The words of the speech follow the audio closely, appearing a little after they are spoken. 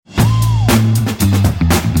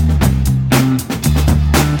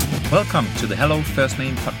Welcome to the Hello First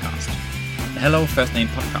Name podcast. The Hello First Name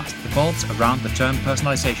podcast revolves around the term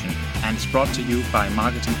personalization and is brought to you by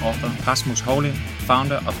marketing author Rasmus Holing,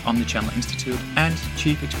 founder of Omnichannel Institute and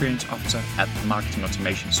Chief Experience Officer at the marketing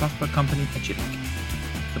automation software company Agilic.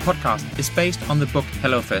 The podcast is based on the book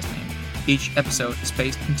Hello First Name. Each episode is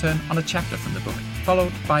based in turn on a chapter from the book,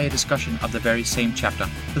 followed by a discussion of the very same chapter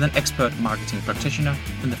with an expert marketing practitioner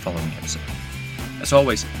in the following episode. As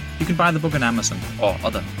always, you can buy the book on Amazon or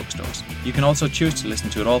other bookstores. You can also choose to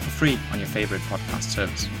listen to it all for free on your favorite podcast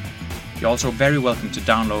service. You're also very welcome to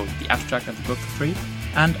download the abstract of the book for free,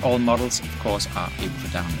 and all models, of course, are able to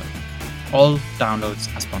download. All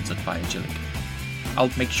downloads are sponsored by Agilic.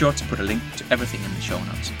 I'll make sure to put a link to everything in the show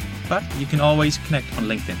notes, but you can always connect on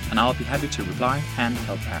LinkedIn, and I'll be happy to reply and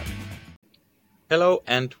help out. Hello,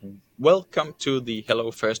 and welcome to the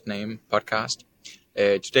Hello First Name podcast.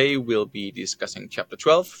 Today we'll be discussing chapter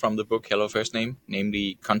 12 from the book Hello First Name,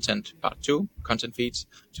 namely Content Part 2, Content Feeds,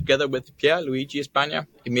 together with Pier, Luigi, Spagna,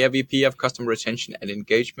 EMEA VP of Customer Retention and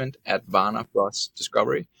Engagement at Warner Bros.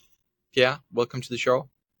 Discovery. Pier, welcome to the show.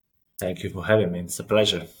 Thank you for having me. It's a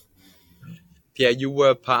pleasure. Pier, you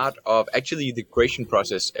were part of actually the creation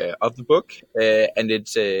process of the book, and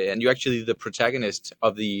you're actually the protagonist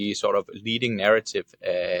of the sort of leading narrative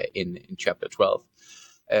in chapter 12.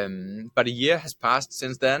 But a year has passed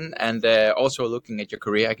since then, and also looking at your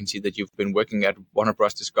career, I can see that you've been working at Warner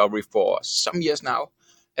Bros. Discovery for some years now,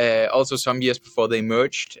 also some years before they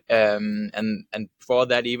merged, and before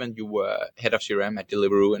that even you were head of CRM at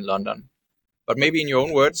Deliveroo in London. But maybe in your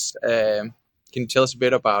own words, can you tell us a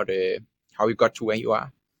bit about how you got to where you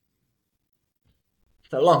are?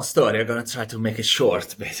 It's a long story. I'm going to try to make it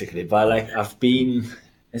short, basically. But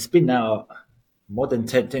it's been now more than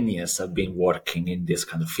 10 years I've been working in this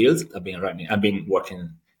kind of field. I've been working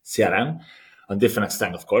CRM on different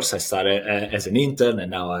extent, of course. I started as an intern,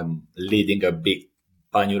 and now I'm leading a big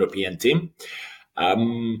pan-European team.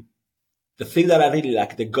 The thing that I really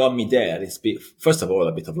like that got me there is, first of all,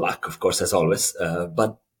 a bit of luck, of course, as always.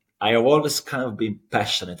 But I have always kind of been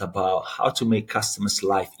passionate about how to make customers'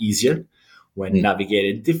 life easier when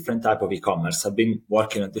navigating different type of e-commerce. I've been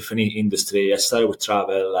working on different industry. I started with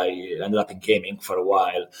travel. I ended up in gaming for a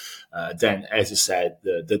while. Then, as you said,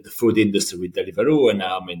 the food industry with Deliveroo, and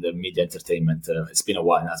now I'm in the media entertainment. It's been a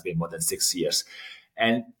while now. It's been more than 6 years.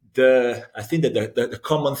 And I think that the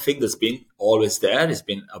common thing that's been always there has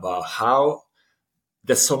been about how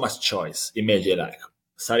there's so much choice in media. Like,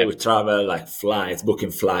 started with travel, like flights,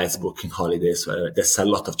 booking holidays. There's a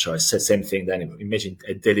lot of choice. Same thing then. Imagine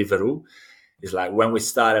a Deliveroo. It's like when we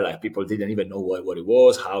started, like people didn't even know what it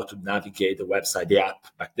was, how to navigate the website, the app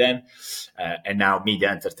back then. And now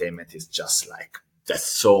media entertainment is just like, there's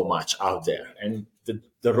so much out there. And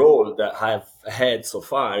the role that I've had so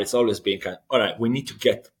far has always been kind of, all right, we need to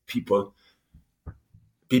get people's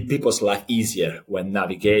life easier when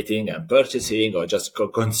navigating and purchasing or just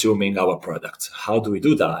consuming our products. How do we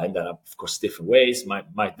do that? And there are, of course, different ways.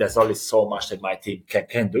 There's only so much that my team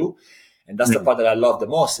can do. And that's the part that I love the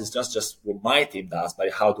most, is just what my team does,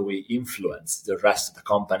 but how do we influence the rest of the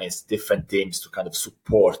companies, different teams, to kind of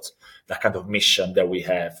support that kind of mission that we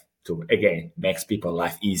have to, again, makes people's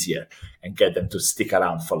life easier and get them to stick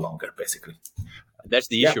around for longer, basically. That's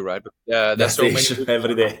the issue, right? There's so many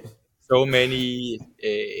every day. So many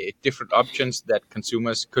different options that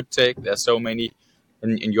consumers could take. There's so many,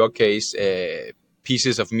 in your case,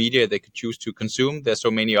 pieces of media they could choose to consume. There's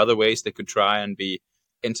so many other ways they could try and be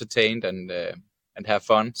entertained and have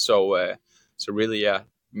fun. So really,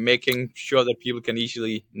 making sure that people can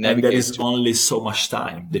easily navigate. And there is only so much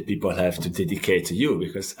time that people have to dedicate to you,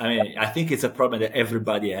 because I think it's a problem that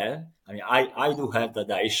everybody has. I do have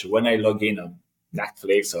that issue when I log in on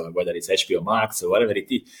Netflix or whether it's HBO Max or whatever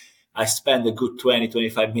it is. I spend a good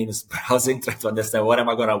 20-25 minutes browsing, trying to understand what am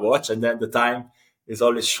I going to watch, and then the time is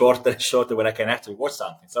always shorter and shorter when I can actually watch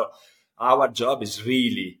something. So our job is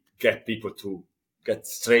really get people to get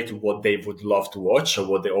straight to what they would love to watch, or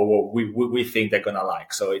what we think they're gonna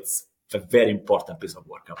like. So it's a very important piece of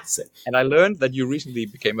work, I would say. And I learned that you recently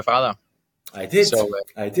became a father. I did. So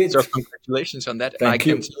congratulations on that. Thank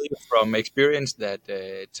you. Can tell you from experience that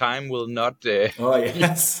time will not. Oh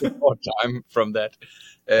yes. More time from that.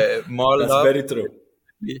 More That's love. very true.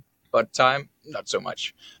 But time, not so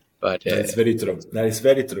much. But that's very true. That is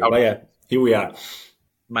very true. But yeah, here we are.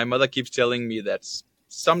 My mother keeps telling me that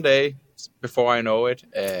someday, before I know it,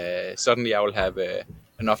 suddenly I will have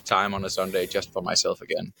enough time on a Sunday just for myself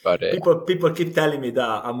again. But people keep telling me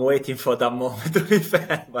that. I'm waiting for that moment, to be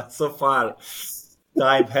fair. But so far,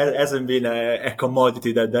 time hasn't been a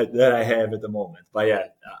commodity that I have at the moment. But yeah,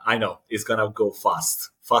 I know it's gonna go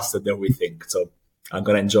faster than we think. So I'm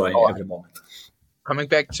going to enjoy every moment. Coming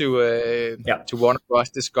back to Warner Bros.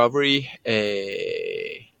 Discovery,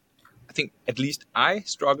 I think at least I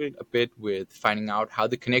struggled a bit with finding out how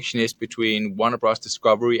the connection is between Warner Bros.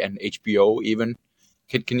 Discovery and HBO. Even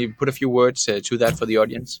can you put a few words to that for the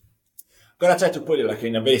audience? I'm going to try to put it like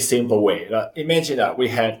in a very simple way. Imagine that we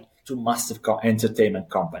had two massive entertainment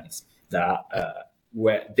companies that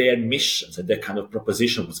where their missions and their kind of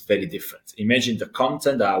proposition was very different. Imagine the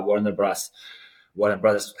content that Warner Brothers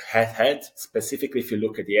had, specifically if you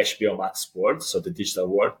look at the HBO Max world, so the digital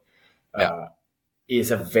world,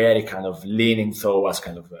 is a very kind of leaning towards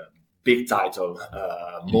kind of big title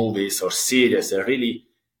movies or series that really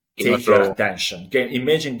take your attention.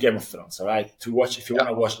 Imagine Game of Thrones, all right? To watch, if you want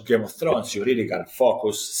to watch Game of Thrones, you really got to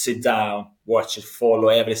focus, sit down, watch it, follow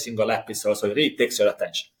every single episode, so it really takes your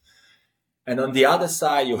attention. And on the other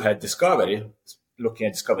side, you had Discovery, looking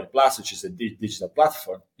at Discovery Plus, which is a digital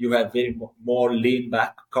platform. You have very more lean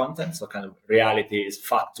back content, so kind of realities,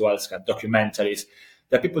 factuals, kind of documentaries,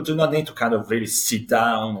 that people do not need to kind of really sit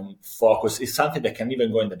down and focus. It's something that can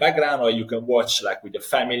even go in the background, or you can watch like with your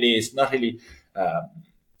family. It's not really,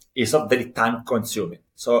 it's not very time consuming.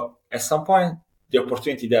 So at some point, the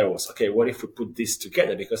opportunity there was, okay, what if we put this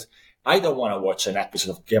together? Because I don't want to watch an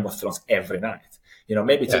episode of Game of Thrones every night.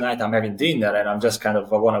 Maybe tonight I'm having dinner and I'm just I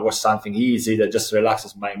want to watch something easy that just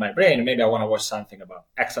relaxes my brain. Maybe I want to watch something about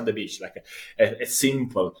X on the beach, like a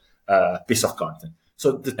simple piece of content.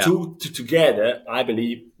 So the two together,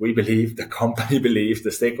 we believe, the company believes,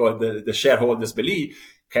 the stakeholders, the shareholders believe,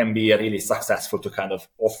 can be really successful to kind of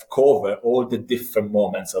cover all the different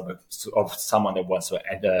moments of someone that wants to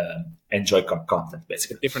enjoy content,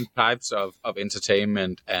 basically. Different types of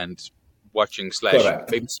entertainment and watching /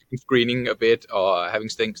 maybe screening a bit, or having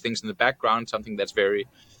things in the background, something that's very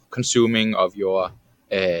consuming of your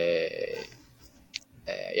you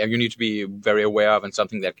need to be very aware of, and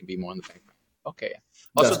something that can be more in the background. Okay.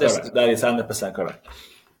 Also, that's correct. That is 100% correct.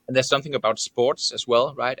 And there's something about sports as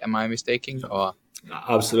well, right? Am I mistaken? Or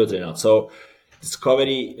absolutely not. So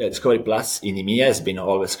Discovery Plus in EMEA has been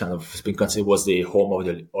always been considered was the home of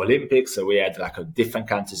the Olympics. So we had like different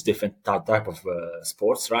countries, different type of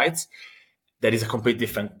sports rights. That is a completely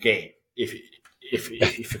different game, if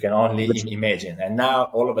you can only imagine. And now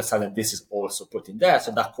all of a sudden this is also put in there.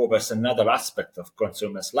 So that covers another aspect of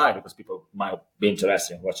consumers' life, because people might be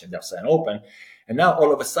interested in watching the Australian Open. And now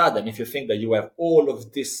all of a sudden, if you think that you have all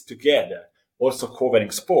of this together, also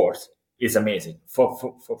covering sports, is amazing.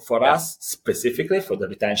 For us, specifically for the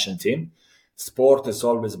retention team, sport has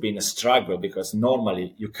always been a struggle, because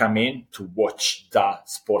normally you come in to watch the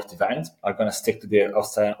sport event. I'm going to stick to the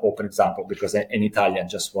Australian Open example because an Italian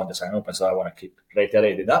just won the Australian Open, so I want to keep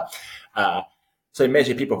reiterating that. So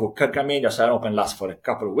imagine people who can come in, the Australian Open lasts for a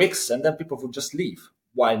couple of weeks, and then people would just leave.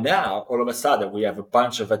 While now, all of a sudden, we have a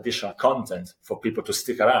bunch of additional content for people to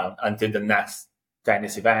stick around until the next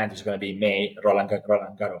tennis event, which is going to be May, Roland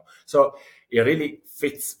Garros. So it really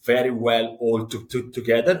fits very well all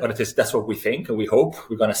together, or at least that's what we think, and we hope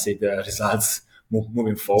we're going to see the results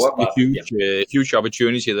moving forward. But, huge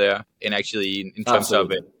opportunity there, and actually in terms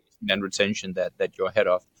of and retention that you're ahead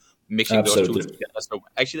of, mixing those two together. So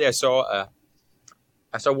actually, I saw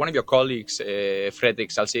one of your colleagues,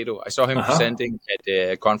 Fredrik Salcedo. I saw him presenting at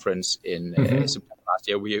a conference in September last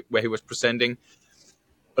year, where he was presenting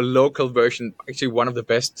a local version, actually one of the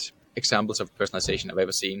best examples of personalization I've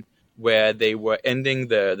ever seen, where they were ending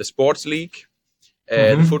the sports league,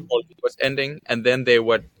 the football league was ending, and then they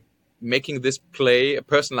were making this play, a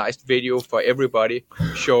personalized video for everybody,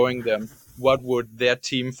 showing them what would their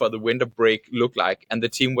team for the winter break look like. And the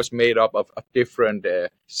team was made up of different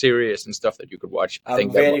series and stuff that you could watch. I'm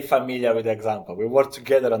very familiar with the example. We worked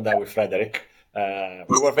together on that with Frederick.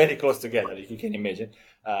 We were very close together, if you can imagine.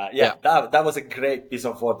 That was a great piece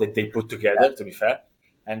of work that they put together, to be fair.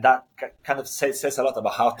 And that kind of says a lot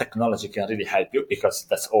about how technology can really help you, because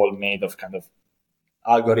that's all made of kind of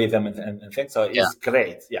algorithm and things. So it's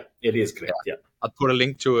great. Yeah, it is great. Yeah. I'll put a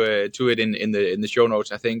link to it in the show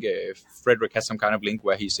notes. I think Frederick has some kind of link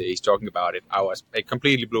where he's talking about it. It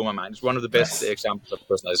completely blew my mind. It's one of the best examples of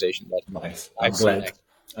personalization. Nice.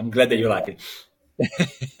 I'm glad that you like it.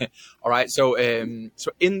 All right. So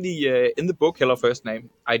in the book Hello First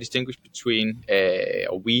Name, I distinguish between the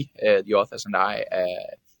authors and I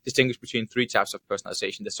distinguish between three types of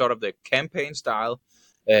personalization. There's sort of the campaign style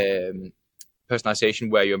personalization,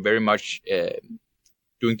 where you're very much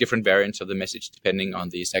doing different variants of the message depending on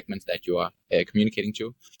the segments that you are communicating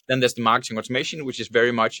to. Then there's the marketing automation, which is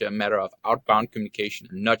very much a matter of outbound communication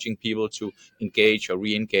and nudging people to engage or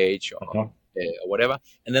re-engage or whatever.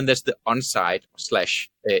 And then there's the on-site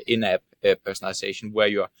 / in-app personalization, where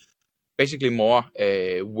you're basically more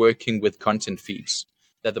working with content feeds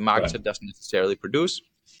that the marketer doesn't necessarily produce,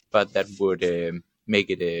 but that would make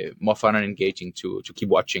it more fun and engaging to keep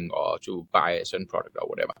watching or to buy a certain product or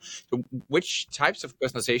whatever. So which types of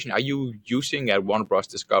personalization are you using at Warner Bros.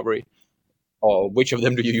 Discovery? Or which of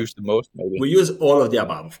them do you use the most, maybe? We use all of the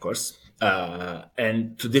above, of course, and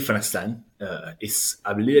to different extent. It's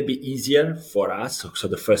a little bit easier for us. So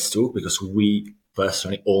the first two, because we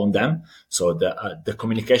personally own them. So the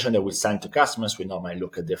communication that we send to customers, we normally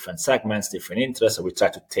look at different segments, different interests, and we try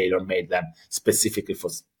to tailor-make them specifically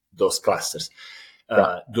for those clusters.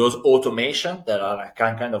 Those automation that are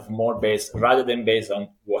kind of more based, rather than based on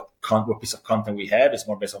what piece of content we have, it's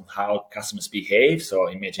more based on how customers behave. So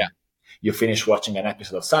imagine you finish watching an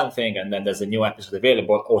episode of something, and then there's a new episode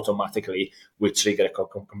available. Automatically, we trigger a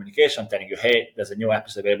communication telling you, "Hey, there's a new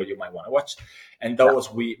episode available. You might want to watch." And those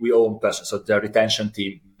we own personally. So the retention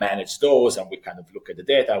team manage those, and we kind of look at the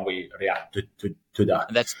data and we react to that.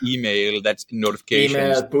 And that's email, that's notifications,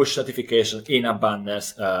 email, push notifications, in-app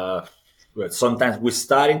banners. Sometimes we're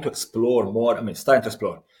starting to explore more.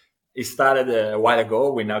 It started a while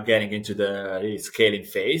ago. We're now getting into the scaling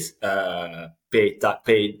phase,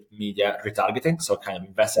 paid media retargeting. So kind of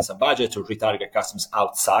investing some budget to retarget customers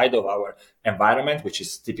outside of our environment, which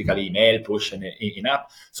is typically email, push, and in-app.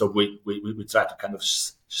 So we try to kind of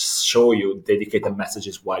show you dedicated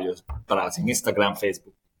messages while you're browsing Instagram,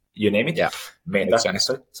 Facebook, you name it. Yeah. Meta,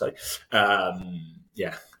 sorry.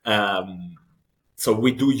 So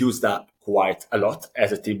we do use that quite a lot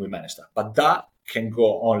as a team. We manage that, but that can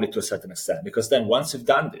go only to a certain extent, because then once you've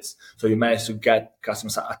done this, so you manage to get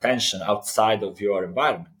customers' attention outside of your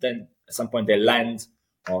environment, then at some point they land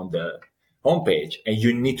on the homepage and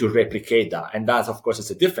you need to replicate that. And that, of course,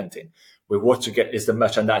 is a different thing. We work together, is the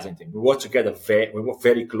merchandising team. We work together, we work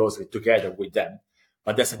very closely together with them,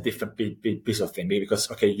 but that's a different piece of thing, because,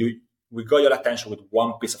 we got your attention with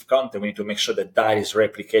one piece of content. We need to make sure that that is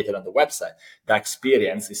replicated on the website. That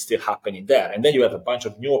experience is still happening there. And then you have a bunch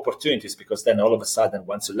of new opportunities, because then all of a sudden,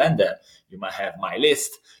 once you land there, you might have my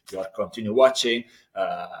list, you continue watching,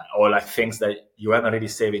 or like things that you haven't really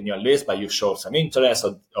saved in your list, but you show some interest,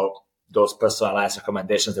 or those personalized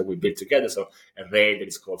recommendations that we built together. So a raid that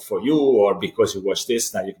is called for you, or because you watch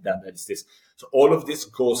this, now you've done this. So all of this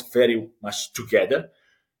goes very much together.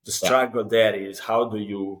 The struggle there is, how do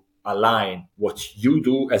you align what you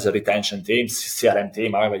do as a retention team, CRM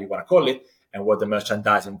team, however you want to call it, and what the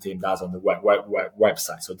merchandising team does on the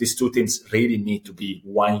website. So these two teams really need to be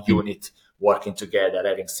one unit working together,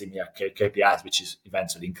 having similar KPIs, which is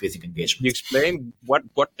eventually increasing engagement. Can you explain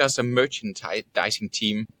what does a merchandising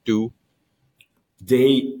team do?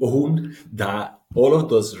 They own all of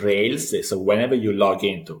those rails. So whenever you log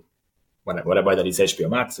into whatever that is, HBO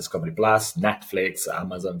Max, Discovery Plus, Netflix,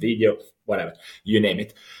 Amazon Video, whatever, you name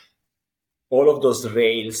it, all of those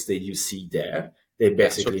rails that you see there, they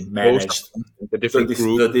basically manage the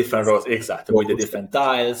different rows, exactly, with the different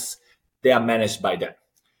tiles. They are managed by them.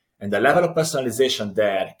 And the level of personalization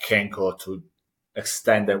there can go to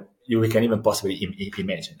extent that we can even possibly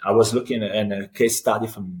imagine. I was looking at a case study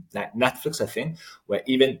from Netflix, I think, where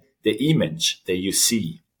even the image that you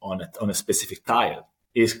see on a specific tile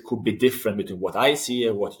could be different between what I see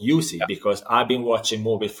and what you see, because I've been watching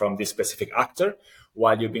movies from this specific actor,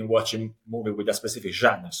 while you've been watching movie with a specific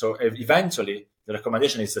genre. So eventually the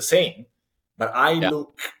recommendation is the same, but I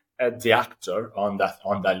look at the actor on that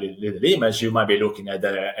little image. You might be looking at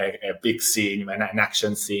a big scene, an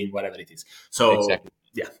action scene, whatever it is. So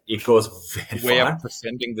it goes very way far. Of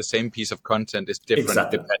presenting the same piece of content is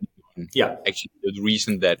different depending on actually the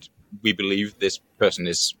reason that we believe this person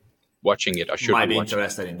is watching it or should might be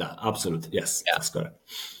interested in that. Absolutely, yes, that's correct.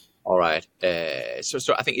 All right.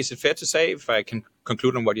 So I think, is it fair to say, if I can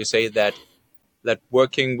conclude on what you say, that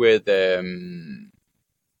working with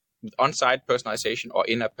on-site personalization or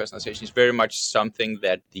in-app personalization is very much something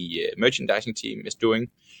that the merchandising team is doing,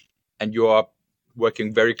 and you are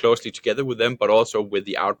working very closely together with them, but also with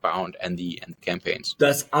the outbound and the campaigns?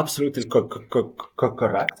 That's absolutely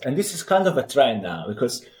correct. And this is kind of a trend now,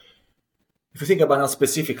 because if you think about now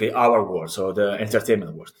specifically our world, so the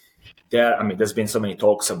entertainment world, there's been so many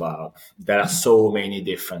talks about, there are so many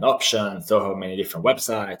different options, so many different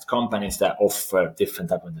websites, companies that offer different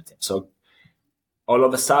type of entertainment. So all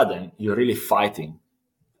of a sudden, you're really fighting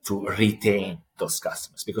to retain those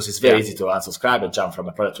customers, because it's very easy to unsubscribe and jump from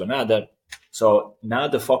a product to another. So now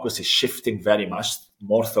the focus is shifting very much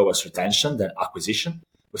more towards retention than acquisition.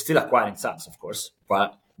 We're still acquiring subs, of course,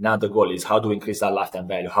 but now the goal is, how do we increase that lifetime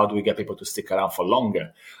value? How do we get people to stick around for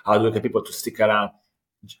longer? How do we get people to stick around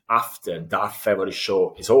after that favorite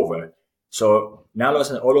show is over? So now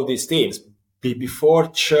all of these teams before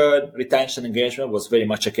churn, retention, engagement was very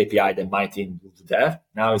much a KPI that my team would have.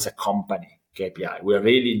 Now it's a company KPI. We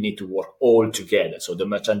really need to work all together. So the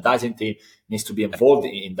merchandising team needs to be involved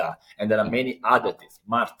in that. And there are many other teams,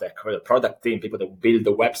 MarTech, the product team, people that build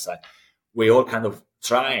the website. We all kind of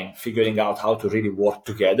figuring out how to really work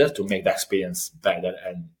together to make the experience better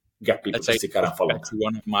and get people to stick around for longer.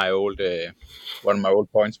 One of my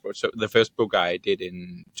old points. So the first book I did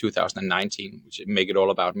in 2019, which Make It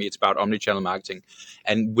All About Me, it's about omnichannel marketing,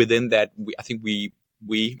 and within that, me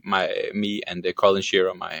and Colin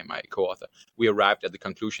Shearer, my co-author, we arrived at the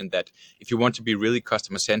conclusion that if you want to be really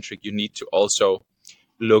customer centric, you need to also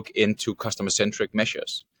look into customer centric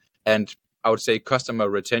measures. And I would say customer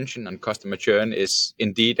retention and customer churn is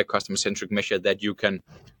indeed a customer centric measure that you can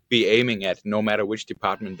be aiming at no matter which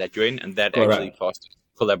department that you're in, and that Correct. Actually fosters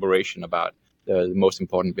collaboration about the most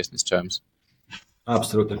important business terms.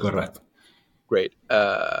 Absolutely correct. Great.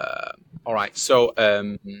 All right. So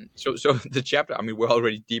the chapter. I mean, we're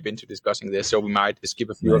already deep into discussing this, so we might skip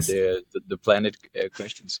a few of the planet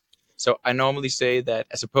questions. So I normally say that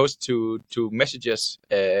as opposed to messages,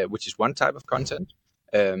 which is one type of content,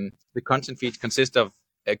 the content feed consists of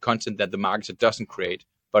content that the marketer doesn't create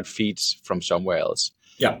but feeds from somewhere else.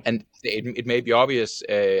 Yeah. And it may be obvious,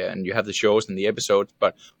 and you have the shows and the episodes,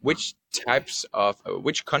 but which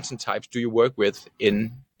content types do you work with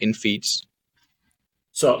in feeds?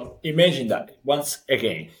 So imagine that once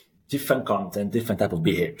again, different content, different type of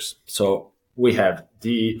behaviors. So we have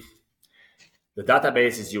the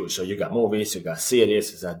database is huge. So you got movies, you got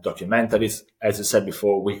series, you got documentaries. As you said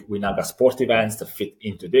before, we now got sport events that fit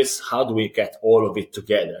into this. How do we get all of it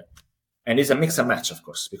together? And it's a mix and match, of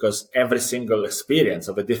course, because every single experience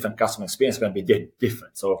of a different customer experience is going to be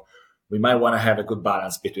different. So we might want to have a good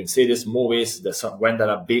balance between series, movies. When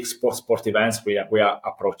there are big sport events, we are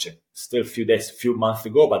approaching. Still few months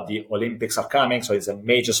ago, but the Olympics are coming. So it's a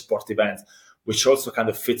major sport event, which also kind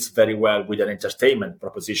of fits very well with an entertainment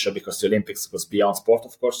proposition because the Olympics goes beyond sport,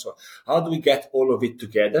 of course. So how do we get all of it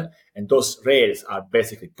together? And those rails are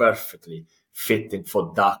basically perfectly fitting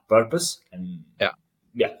for that purpose. And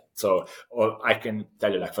yeah. So I can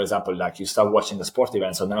tell you, like, for example, like you start watching the sport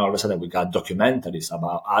events, so now all of a sudden we got documentaries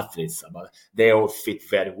about athletes, they all fit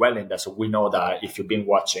very well in there. So we know that if you've been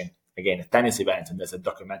watching, again, a tennis event and there's a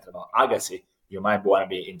documentary about Agassi, you might want to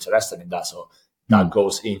be interested in that. So that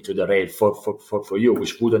goes into the rail for you,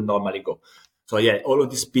 which wouldn't normally go. So yeah, all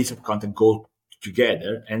of these pieces of content go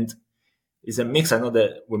together, and it's a mix. I know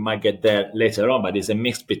that we might get there later on, but it's a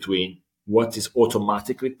mix between what is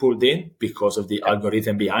automatically pulled in because of the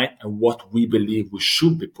algorithm behind and what we believe we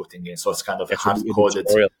should be putting in. So it's kind of a hard-coded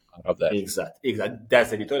of that. Exactly.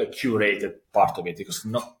 That's the editorial curated part of it, because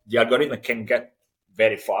the algorithm can get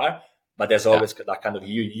very far, but there's always that kind of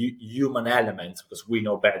human element, because we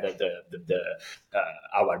know better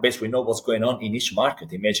our base. We know what's going on in each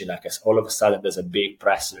market. Imagine like all of a sudden there's a big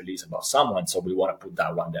press release about someone, so we want to put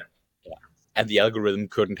that one there. Yeah. And the algorithm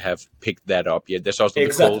couldn't have picked that up yet. There's also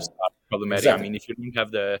the cold start problematic. Exactly. I mean, if you don't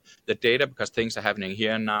have the data because things are happening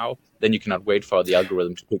here and now, then you cannot wait for the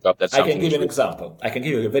algorithm to pick up that. I can give you an example. I can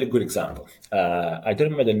give you a very good example. I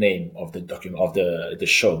don't remember the name of the document of the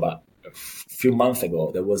show, but a few months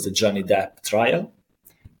ago there was the Johnny Depp trial.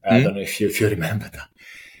 I don't know if you remember that.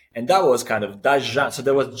 And that was kind of that. So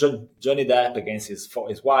there was Johnny Depp against his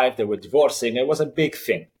wife. They were divorcing. It was a big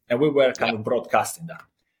thing, and we were kind of broadcasting that.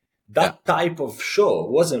 That type of show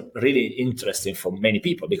wasn't really interesting for many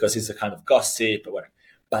people because it's a kind of gossip,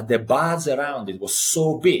 but the buzz around it was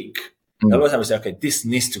so big. A lot of times we say, okay, this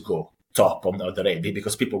needs to go top of the radar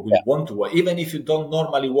because people will want to watch. Even if you don't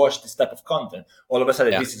normally watch this type of content, all of a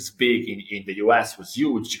sudden this is big in the US, was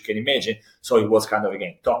huge, you can imagine. So it was kind of,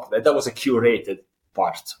 again, top. That was a curated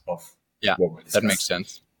part of what we discussed. That makes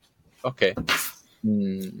sense. Okay.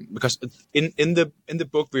 Because in the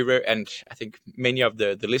book we read, and I think many of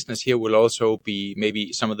the listeners here will also be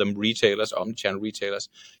maybe some of them retailers, omnichannel retailers.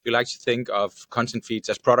 You like to think of content feeds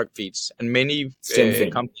as product feeds, and many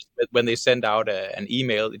companies, when they send out an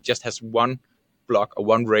email, it just has one block or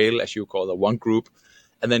one rail, as you call it, one group,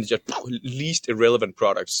 and then just least irrelevant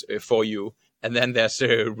products for you. And then there's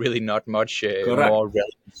really not much more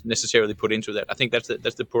relevance necessarily put into that. I think that's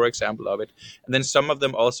the poor example of it. And then some of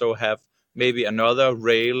them also have maybe another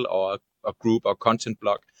rail or a group or content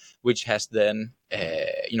block, which has then,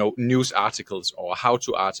 news articles or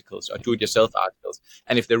how-to articles or do-it-yourself articles.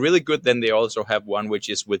 And if they're really good, then they also have one which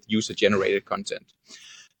is with user-generated content.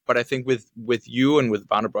 But I think with you and with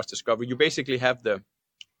Warner Bros. Discovery, you basically have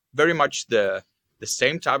very much the the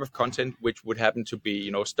same type of content, which would happen to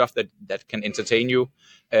be, stuff that can entertain you.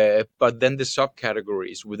 But then the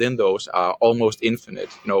subcategories within those are almost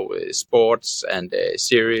infinite, sports and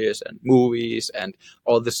series and movies and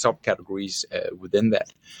all the subcategories within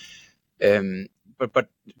that. But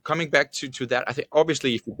coming back to that, I think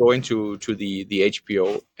obviously if you go into the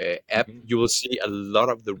HBO app, you will see a lot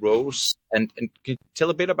of the rows. And can you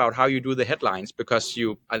tell a bit about how you do the headlines? Because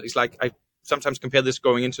it's like I sometimes compare this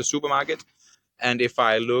going into a supermarket. And if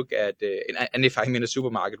I look at, and if I'm in a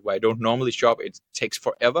supermarket where I don't normally shop, it takes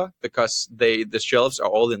forever because the shelves are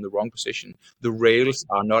all in the wrong position. The rails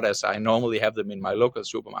are not as I normally have them in my local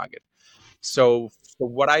supermarket. So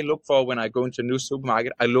what I look for when I go into a new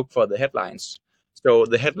supermarket, I look for the headlines. So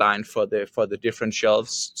the headline for the different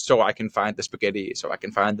shelves, so I can find the spaghetti, so I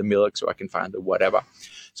can find the milk, so I can find the whatever.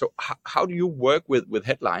 So how do you work with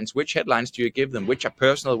headlines? Which headlines do you give them? Which are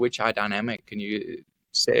personal? Which are dynamic? Can you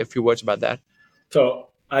say a few words about that? So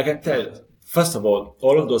I can tell you, first of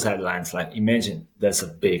all of those headlines, like imagine there's a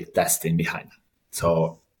big testing behind them.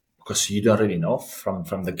 So because you don't really know from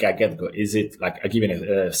the get-go, is it like, I give you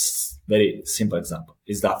a very simple example.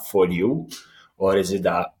 Is that for you? Or is it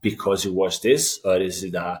that because you watch this? Or is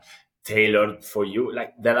it that tailored for you?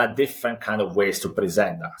 Like there are different kind of ways to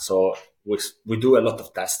present that. So we do a lot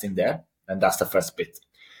of testing there. And that's the first bit.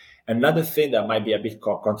 Another thing that might be a bit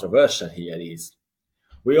controversial here is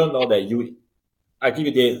we all know that I give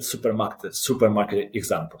you the supermarket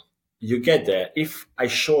example. You get there. If I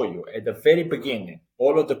show you at the very beginning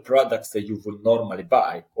all of the products that you would normally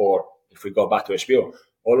buy, or if we go back to HBO,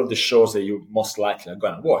 all of the shows that you most likely are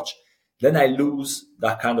going to watch, then I lose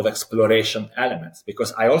that kind of exploration elements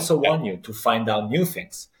because I also want you to find out new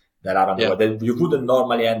things that are on the web that you wouldn't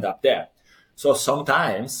normally end up there. So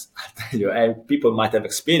sometimes, I tell you, people might have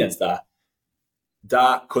experienced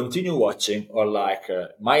that continue watching or like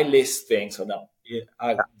my list things or no,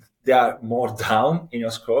 they are more down in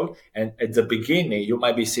your scroll. And at the beginning, you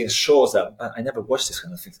might be seeing shows that I never watched this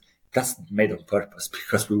kind of things. That's made on purpose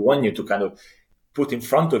because we want you to kind of put in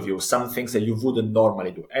front of you some things that you wouldn't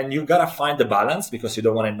normally do. And you got to find the balance because you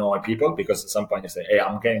don't want to annoy people because at some point you say, hey,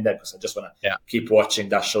 I'm getting that because I just want to keep watching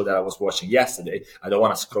that show that I was watching yesterday. I don't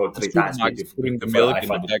want to scroll 3 times. Putting the milk in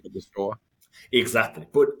the back of the store. Exactly.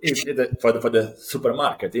 But for the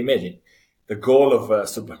supermarket, imagine the goal of a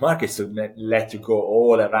supermarket is to let you go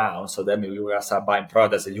all around. So then you will start buying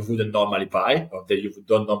products that you wouldn't normally buy or that you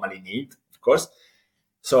don't normally need, of course.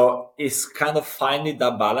 So it's kind of finding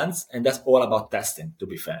that balance. And that's all about testing, to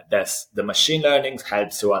be fair. That's the machine learning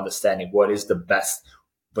helps you understanding what is the best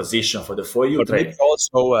position for you. But it's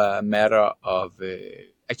also a matter of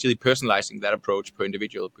actually personalizing that approach per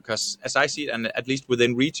individual. Because as I see it, and at least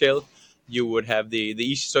within retail, you would have the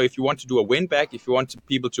easy. So if you want to do a win back, if you want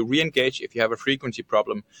people to re-engage, if you have a frequency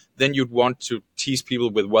problem, then you'd want to tease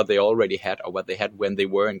people with what they already had or what they had when they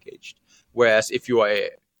were engaged. Whereas if you are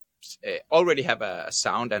already have a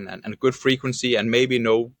sound and a good frequency and maybe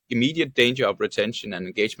no immediate danger of retention and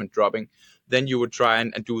engagement dropping, then you would try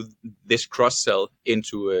and do this cross-sell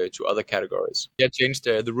into to other categories. Yeah, changed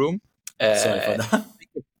the room. Sorry for that.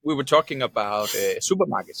 We were talking about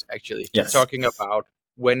supermarkets, actually. Yes. Talking about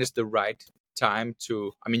when is the right time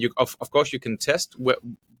to, I mean, of course you can test.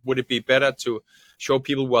 Would it be better to show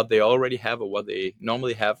people what they already have or what they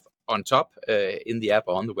normally have on top in the app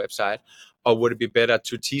or on the website? Or would it be better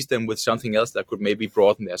to tease them with something else that could maybe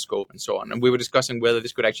broaden their scope and so on? And we were discussing whether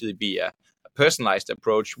this could actually be a personalized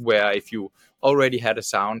approach where if you already had a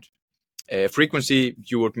sound frequency,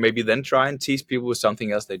 you would maybe then try and tease people with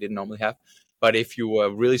something else they didn't normally have. But if you were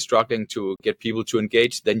really struggling to get people to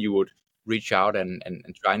engage, then you would reach out and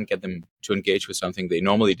try and get them to engage with something they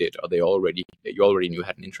normally did or you already knew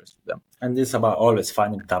had an interest with them. And it's about always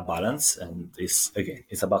finding that balance. And it's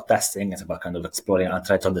about testing. It's about kind of exploring and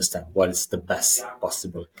try to understand what is the best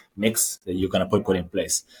possible mix that you're going to put in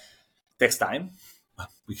place. It takes time.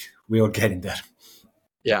 We are getting there.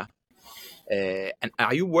 Yeah. And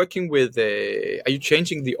are you working with, are you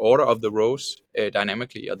changing the order of the rows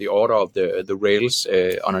dynamically or the order of the rails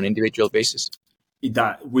on an individual basis?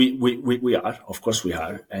 That we are, of course we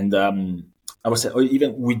are. And I would say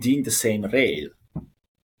even within the same rail,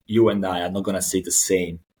 you and I are not going to see the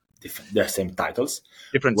same titles.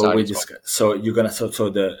 Different titles. So you're going to, so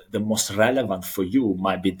the most relevant for you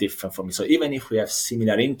might be different from me. So even if we have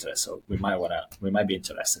similar interests, so we might be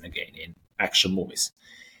interested again in action movies.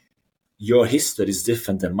 Your history is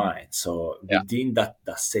different than mine. So within that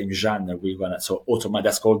same genre, we're going to, so automatically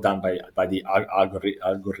that's all done by the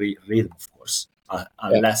algorithm, of course.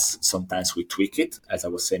 Unless sometimes we tweak it, as I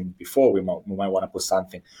was saying before, we might want to put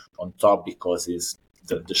something on top because it's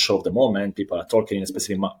the show of the moment. People are talking in a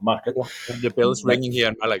specific market. The bell's ringing here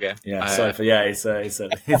in Malaga. Yeah, sorry for it's like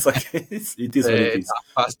it is what it is. It's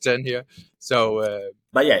 10:30 here. So,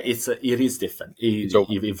 but yeah, it is different.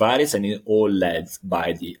 It varies, and it all led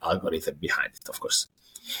by the algorithm behind it, of course.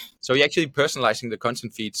 So you're actually personalizing the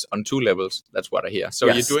content feeds on 2 levels. That's what I hear. So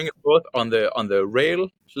you're doing it both on the rail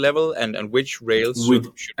level and which rails should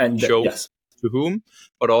show to whom,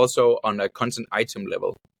 but also on a content item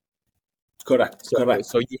level. Correct.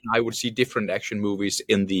 So you and I would see different action movies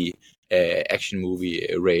in the action movie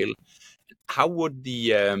rail. How would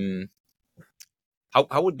the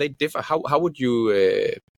how would they differ? How would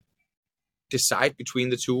you decide between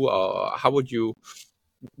the two, or how would you?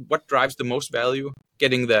 What drives the most value?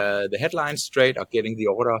 Getting the headlines straight or getting the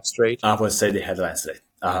order straight? I would say the headlines straight.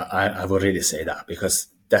 I would really say that, because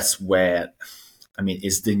that's where, I mean,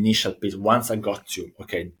 it's the initial piece. Once I got to,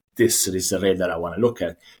 okay, this is the rail that I want to look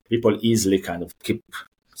at, people easily kind of keep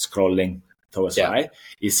scrolling towards right.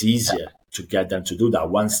 It's easier to get them to do that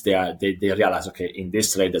once they realize, okay, in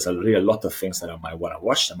this rail, there's a really lot of things that I might want to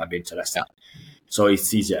watch, that might be interesting. So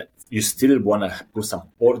it's easier. You still want to put some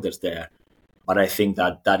orders there, but I think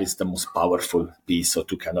that is the most powerful piece. So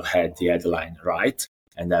to kind of have the headline right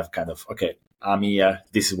and have kind of, okay, I'm here.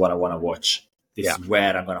 This is what I want to watch. This is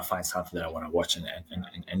where I'm going to find something that I want to watch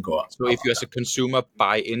and go on. So if you as a consumer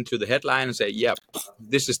buy into the headline and say, yeah,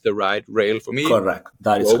 this is the right rail for me. Correct.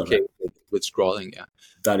 That is okay correct. With scrolling. Yeah.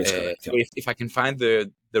 That is correct. So if I can find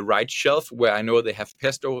the right shelf where I know they have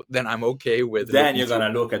pesto, then I'm okay with it. Then you're going to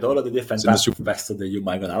look at all of the different types of pesto that you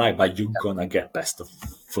might going to like, but you're going to get pesto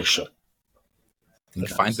for sure.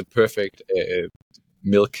 Find the perfect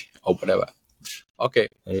milk or whatever. Okay,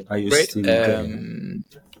 are you great. Still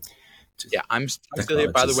I'm still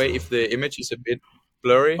here. By the way, if the image is a bit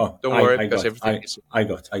blurry, don't worry, because everything is. I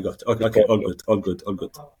got. Okay, all good.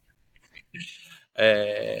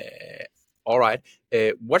 All right.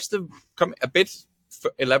 What's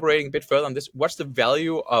elaborating a bit further on this? What's the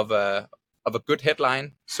value of a good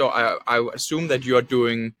headline? So I assume that you are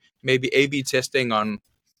doing maybe A/B testing on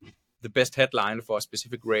the best headline for a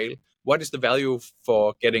specific rail. What is the value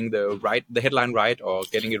for getting the headline right, or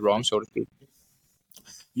getting it wrong, so to speak?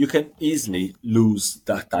 You can easily lose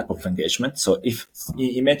that type of engagement. So if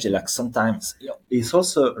you imagine, like, sometimes it's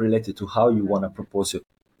also related to how you want to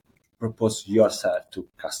propose yourself to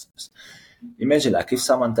customers. Imagine, like, if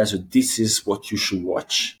someone tells you this is what you should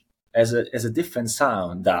watch, as a different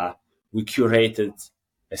sound that we curated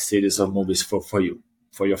a series of movies for you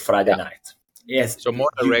for your Friday night. Yes, so more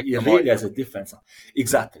direct. It really has a difference.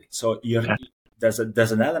 Exactly. So there's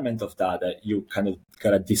an element of that you kind of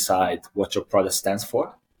gotta decide what your product stands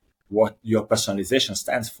for, what your personalization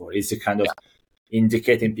stands for. Is it kind of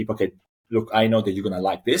indicating people, okay, look, I know that you're gonna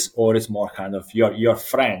like this, or it's more kind of your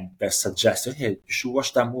friend that suggested, hey, you should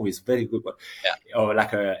watch that movie. It's very good. Or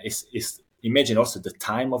like it's imagine also the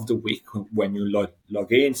time of the week when you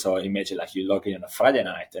log in. So imagine like you log in on a Friday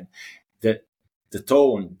night, and the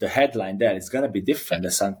tone, the headline there is going to be different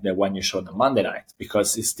than something that when you show on Monday night,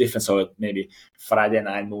 because it's different. So maybe Friday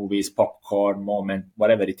night movies, popcorn moment,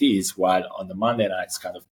 whatever it is, while on the Monday night, it's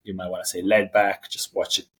kind of, you might want to say laid back, just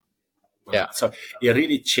watch it. Yeah. So it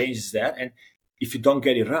really changes that. And if you don't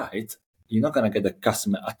get it right, you're not going to get the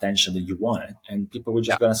customer attention that you wanted, and people will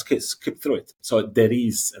just going to skip through it. So there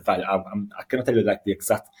is a value. I cannot tell you like the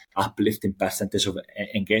exact uplifting percentage of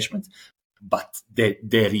engagement, but there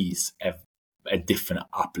is a different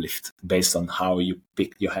uplift based on how you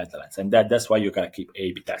pick your headlines, and that's why you gotta keep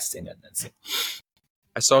A/B testing and see.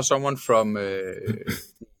 I saw someone from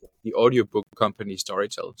the audiobook company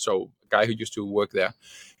Storytel, so a guy who used to work there.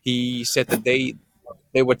 He said that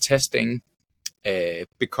they were testing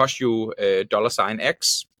because you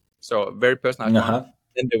 $X, so a very personalized one.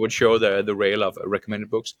 Then they would show the rail of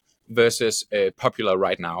recommended books versus popular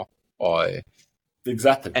right now, or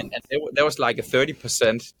exactly. And there was like a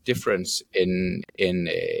 30% difference in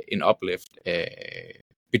uplift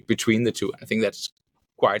between the two. I think that's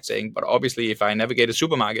quite saying. But obviously, if I navigate a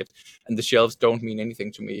supermarket and the shelves don't mean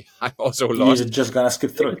anything to me, I'm also lost. You're just gonna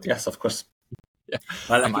skip through it. Yes, of course. Yeah.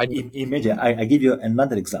 Imagine I give you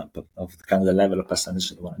another example of kind of the level of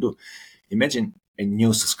personalization you want to do. Imagine a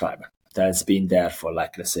new subscriber that's been there for,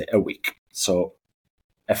 like, let's say, a week. So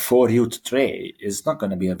a For You tray is not going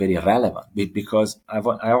to be very relevant because I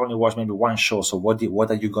only watched maybe one show. So what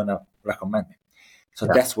are you going to recommend me? So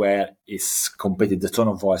that's where it's completely, the tone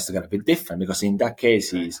of voice is going to be different, because in that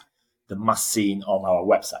case is the must see on our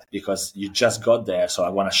website, because you just got there. So I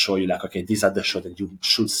want to show you, like, okay, these are the shows that you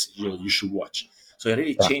should watch. So it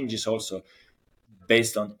really changes also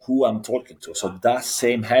based on who I'm talking to. So that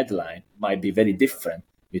same headline might be very different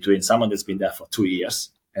between someone that's been there for 2 years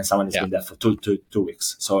and someone that's been there for two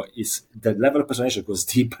weeks. So it's the level of personalization goes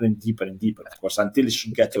deeper and deeper and deeper, of course, until it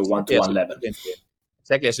should get to a one-to-one level.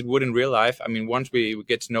 Exactly as it would in real life. I mean, once we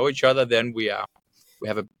get to know each other, then we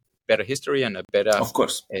have a better history and a better, of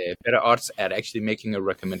course, better odds at actually making a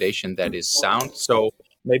recommendation that is sound. So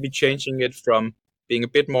maybe changing it from being a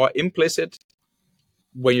bit more implicit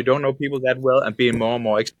when you don't know people that well and being more and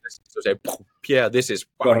more explicit. So say, Pierre, this is,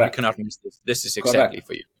 wow, you cannot miss this. This is exactly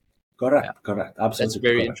for you. Correct. Absolutely. That's a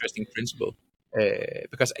very interesting principle.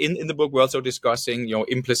 Because in the book, we're also discussing,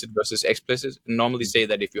 implicit versus explicit. Normally say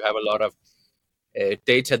that if you have a lot of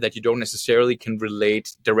data that you don't necessarily can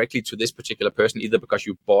relate directly to this particular person, either because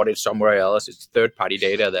you bought it somewhere else, it's third-party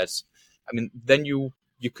data then you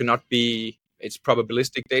cannot be, it's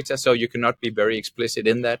probabilistic data, so you cannot be very explicit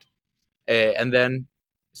in that. And then,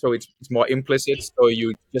 so it's more implicit, so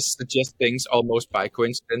you just suggest things almost by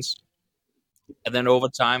coincidence. And then over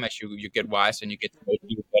time, as you get wise and you get to know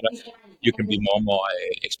people better, you can be more and more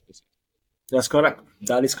explicit. That's correct.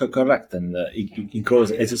 That is correct. And it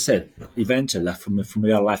grows, as you said, eventually from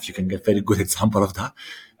real life, you can get very good example of that.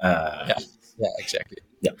 Yeah, exactly.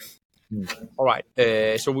 Yeah. All right.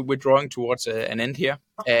 So we're drawing towards an end here.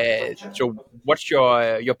 So what's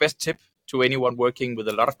your best tip to anyone working with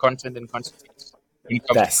a lot of content and content when it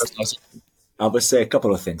comes to personalization? I would say a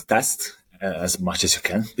couple of things. Test as much as you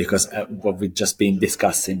can, because what we've just been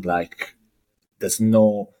discussing, like there's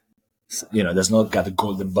no got a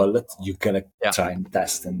golden bullet. You gotta try and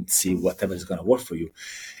test and see whatever is gonna work for you.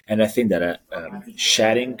 And I think that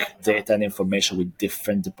sharing data and information with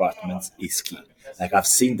different departments is key. Like I've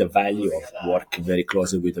seen the value of working very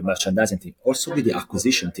closely with the merchandising team, also with the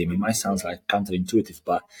acquisition team. It might sound like counterintuitive,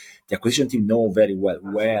 but the acquisition team know very well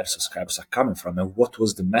where subscribers are coming from and what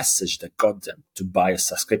was the message that got them to buy a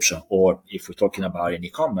subscription, or if we're talking about an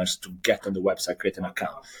e-commerce, to get on the website, create an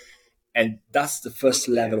account. And that's the first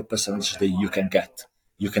level of personalization that you can get.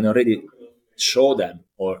 You can already show them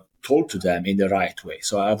or talk to them in the right way.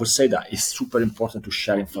 So I would say that it's super important to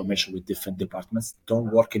share information with different departments.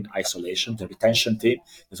 Don't work in isolation. The retention team,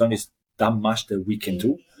 there's only that much that we can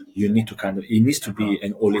do. You need to it needs to be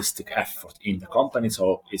an holistic effort in the company.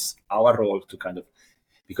 So it's our role to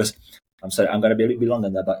because I'm sorry, I'm going to be a little bit longer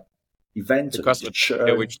than that, but eventually the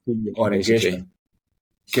churn or engagement.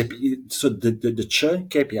 So the churn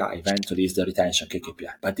KPI eventually is the retention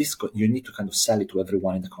KPI, but you need to sell it to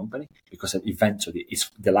everyone in the company, because eventually it's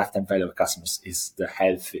the lifetime value of customers is the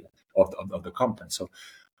health of the company. So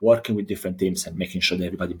working with different teams and making sure that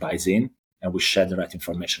everybody buys in and we share the right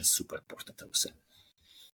information is super important, I would say.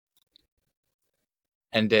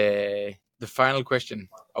 And the final question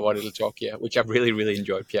of our little talk here, which I've really, really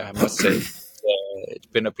enjoyed, Pierre, I must say. It's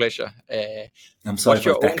been a pleasure. I'm sorry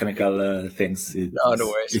for technical things. No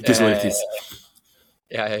worries. It is what it is.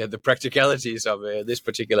 The practicalities of this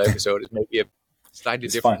particular episode is maybe slightly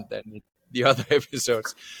different than the other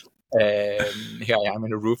episodes. Here I am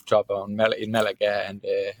in a rooftop in Malaga, and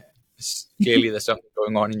clearly there's something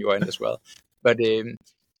going on in your end as well. But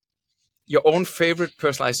your own favorite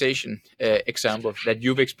personalization example that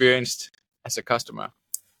you've experienced as a customer?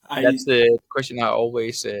 That's the question I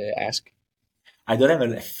always ask. I don't have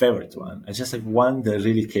a favorite one. I just have one that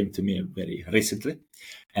really came to me very recently,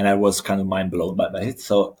 and I was kind of mind blown by it.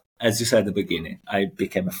 So, as you said at the beginning, I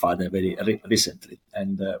became a father very recently,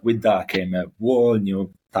 and with that came a whole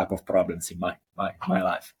new type of problems in my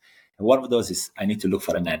life. And one of those is I need to look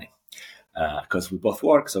for a nanny, because we both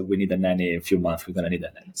work, so we need a nanny in a few months. We're gonna need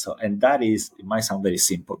a nanny. So, and that is, it might sound very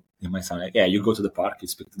simple. It might sound like, you go to the park, you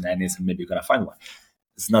speak to nannies, and maybe you're gonna find one.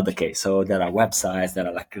 It's not the case. So there are websites that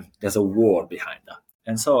are there's a war behind that.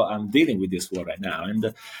 And so I'm dealing with this war right now.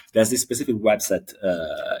 And there's this specific website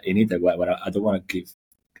in Italy where I don't want to give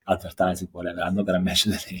advertising, whatever. I'm not going to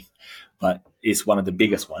mention the name, but it's one of the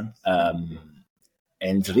biggest ones.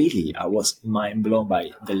 And really, I was mind blown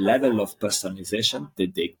by the level of personalization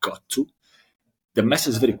that they got to. The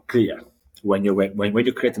message is very clear. When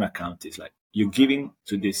you create an account, it's like you're giving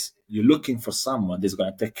to this, you're looking for someone that's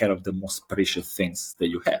going to take care of the most precious things that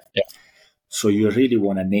you have. Yeah. So you really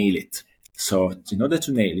want to nail it. So in order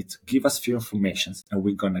to nail it, give us few information, and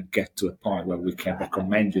we're going to get to a point where we can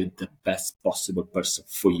recommend you the best possible person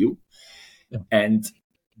for you. Yeah. And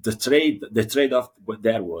the trade-off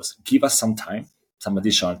there was give us some time, some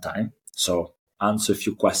additional time. So answer a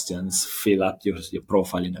few questions, fill up your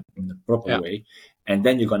profile in a proper way. And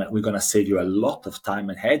then we're gonna save you a lot of time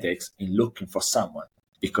and headaches in looking for someone,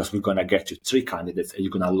 because we're gonna get you 3 candidates and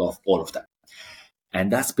you're gonna love all of them. And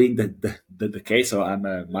that's been the case. So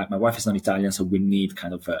my wife is not Italian, so we need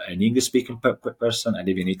kind of an English speaking person. I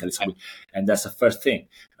live in Italy, so and that's the first thing.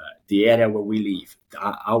 The area where we live,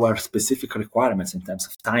 our specific requirements in terms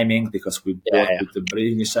of timing, because we work with the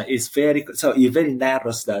British, is it very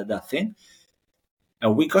narrows that thing.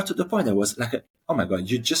 And we got to the point that was like, oh my God,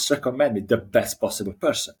 you just recommended the best possible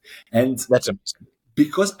person. And That's amazing.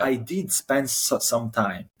 Because I did spend some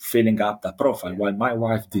time filling up that profile while my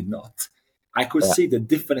wife did not, I could see the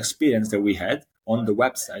different experience that we had on the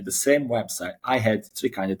website, the same website. I had 3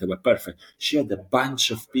 candidates that were perfect. She had a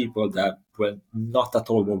bunch of people that were not at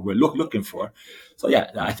all what we're looking for. So yeah,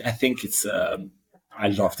 I think it's, I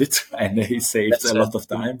loved it, and it saved a lot of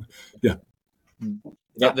time. Yeah.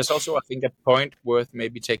 Yeah, there's also, I think, a point worth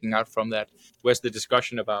maybe taking out from that was the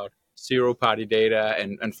discussion about zero-party data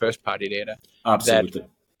and first-party data. Absolutely. That,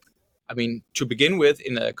 I mean, to begin with,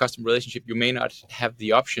 in a customer relationship, you may not have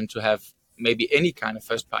the option to have maybe any kind of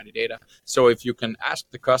first-party data. So if you can ask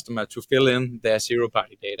the customer to fill in their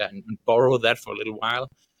zero-party data and borrow that for a little while,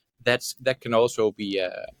 that can also be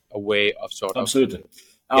a way of sort of getting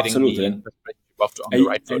the off on the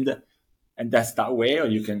right foot. And that's that way, or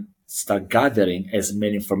you can start gathering as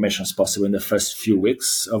many information as possible in the first few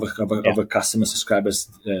weeks of a customer subscribers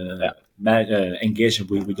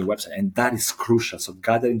engagement with your website. And that is crucial. So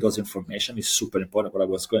gathering those information is super important. What I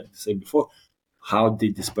was going to say before, how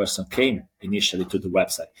did this person came initially to the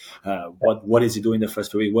website? What is he doing the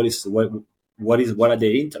first week? What are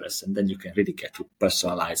their interests? And then you can really get to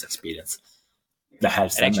personalized experience that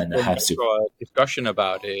helps them and that helps you. A discussion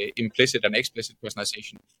about implicit and explicit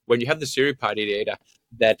personalization. When you have the zero-party data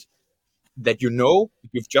that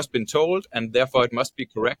you've just been told, and therefore it must be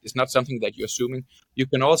correct. It's not something that you're assuming. You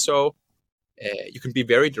can also you can be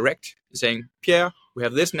very direct, saying, Pierre, we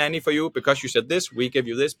have this nanny for you because you said this, we give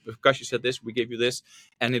you this, because you said this, we give you this,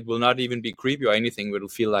 and it will not even be creepy or anything. It'll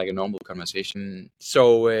feel like a normal conversation.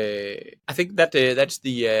 So I think that that's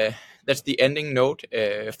the ending note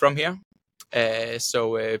from here.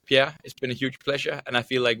 So Pierre, it's been a huge pleasure, and I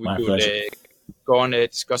feel like we could go on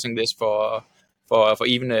discussing this for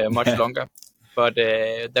even much longer, but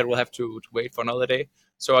that will have to wait for another day.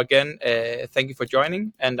 So again, thank you for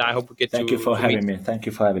joining, and I hope we get Thank you for having me. Thank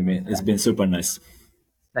you for having me. It's been super nice.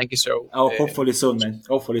 Thank you so. Hopefully soon, man.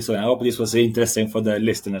 Hopefully soon. I hope this was interesting for the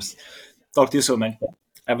listeners. Talk to you soon, man.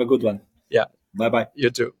 Have a good one. Yeah. Bye-bye.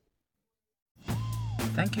 You too.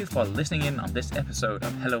 Thank you for listening in on this episode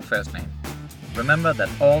of Hello First Name. Remember that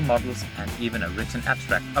all models and even a written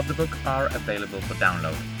abstract of the book are available for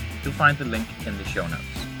download. You'll find the link in the show notes.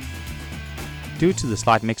 Due to the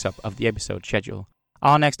slight mix-up of the episode schedule,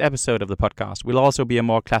 our next episode of the podcast will also be a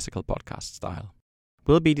more classical podcast style.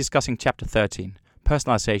 We'll be discussing Chapter 13,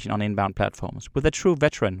 Personalization on Inbound Platforms, with a true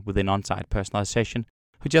veteran within on-site personalization,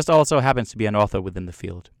 who just also happens to be an author within the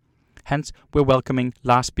field. Hence, we're welcoming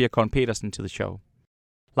Lars Petersen to the show.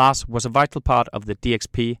 Lars was a vital part of the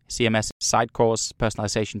DXP CMS side course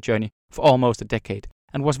personalization journey for almost a decade,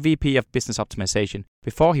 and was VP of Business Optimization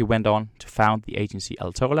before he went on to found the agency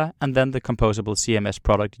Altola and then the composable CMS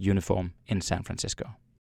product Uniform in San Francisco.